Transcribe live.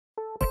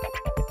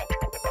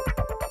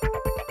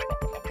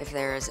If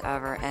there is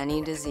ever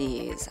any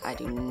disease I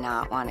do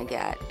not want to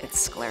get,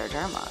 it's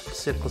scleroderma.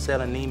 Sickle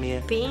cell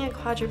anemia. Being a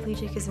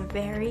quadriplegic is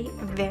very,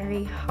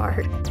 very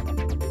hard.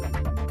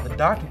 The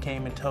doctor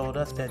came and told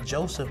us that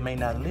Joseph may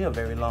not live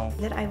very long.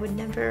 That I would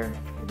never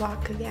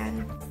walk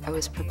again. I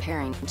was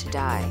preparing to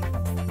die.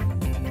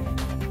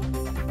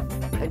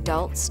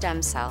 Adult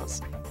stem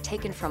cells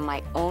taken from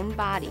my own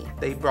body.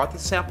 They brought the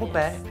sample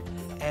back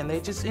and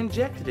they just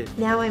injected it.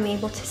 Now I'm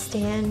able to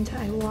stand,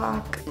 I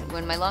walk.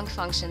 When my lung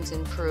functions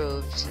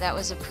improved, that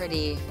was a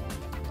pretty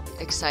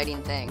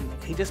exciting thing.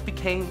 He just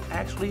became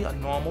actually a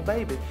normal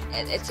baby.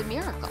 It's a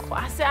miracle.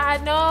 I said,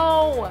 I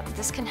know.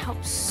 This can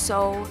help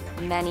so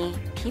many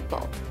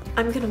people.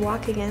 I'm gonna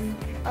walk again.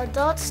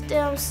 Adult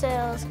stem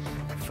cells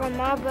from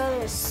my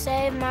brother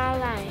saved my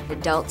life.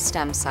 Adult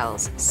stem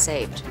cells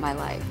saved my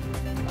life.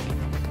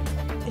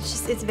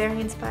 It's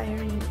very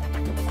inspiring.